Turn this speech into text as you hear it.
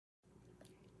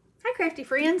Hi, crafty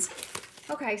friends.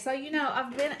 Okay, so you know,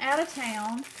 I've been out of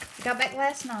town. I got back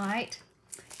last night,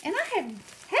 and I had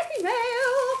Happy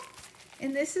Mail.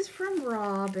 And this is from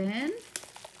Robin,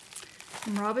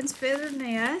 from Robin's Feather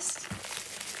Nest.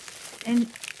 And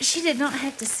she did not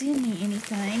have to send me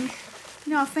anything.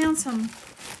 You know, I found some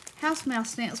house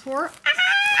mouse stamps for her.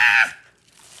 Ah!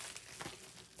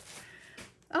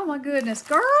 Oh my goodness,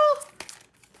 girl.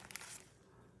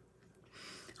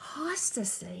 Hosta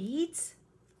seeds.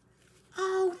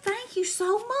 Oh, thank you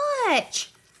so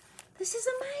much. This is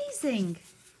amazing.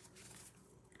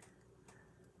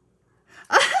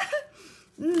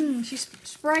 She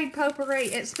sprayed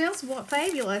potpourri. It smells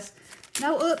fabulous.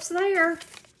 No oops there.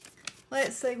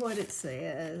 Let's see what it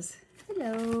says.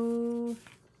 Hello.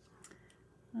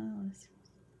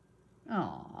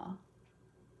 Oh,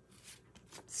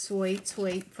 sweet,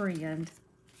 sweet friend.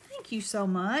 Thank you so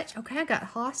much. Okay, I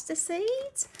got hosta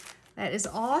seeds. That is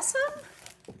awesome.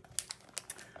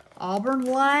 Auburn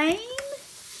Lane.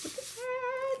 Look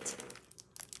at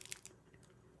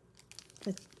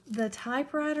that. The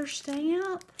typewriter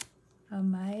stamp.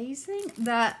 Amazing.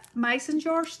 The mason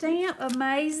jar stamp.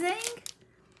 Amazing.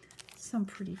 Some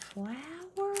pretty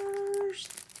flowers.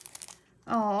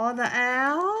 Oh, the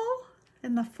owl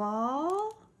in the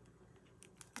fall.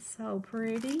 So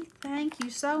pretty. Thank you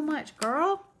so much,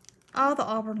 girl. All the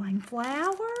Auburn Lane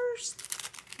flowers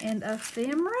and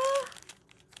ephemera.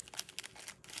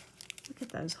 Look at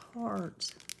those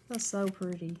hearts. That's so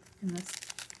pretty. And this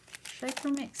shaker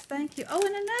mix. Thank you. Oh,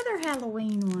 and another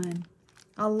Halloween one.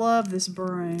 I love this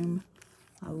broom.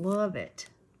 I love it.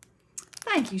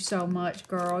 Thank you so much,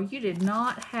 girl. You did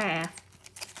not have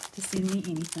to send me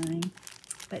anything,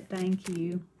 but thank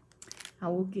you. I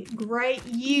will get great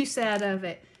use out of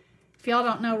it. If y'all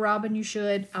don't know Robin, you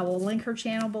should. I will link her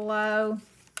channel below.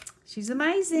 She's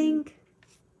amazing.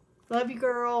 Love you,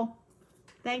 girl.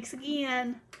 Thanks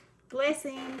again.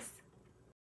 Blessings.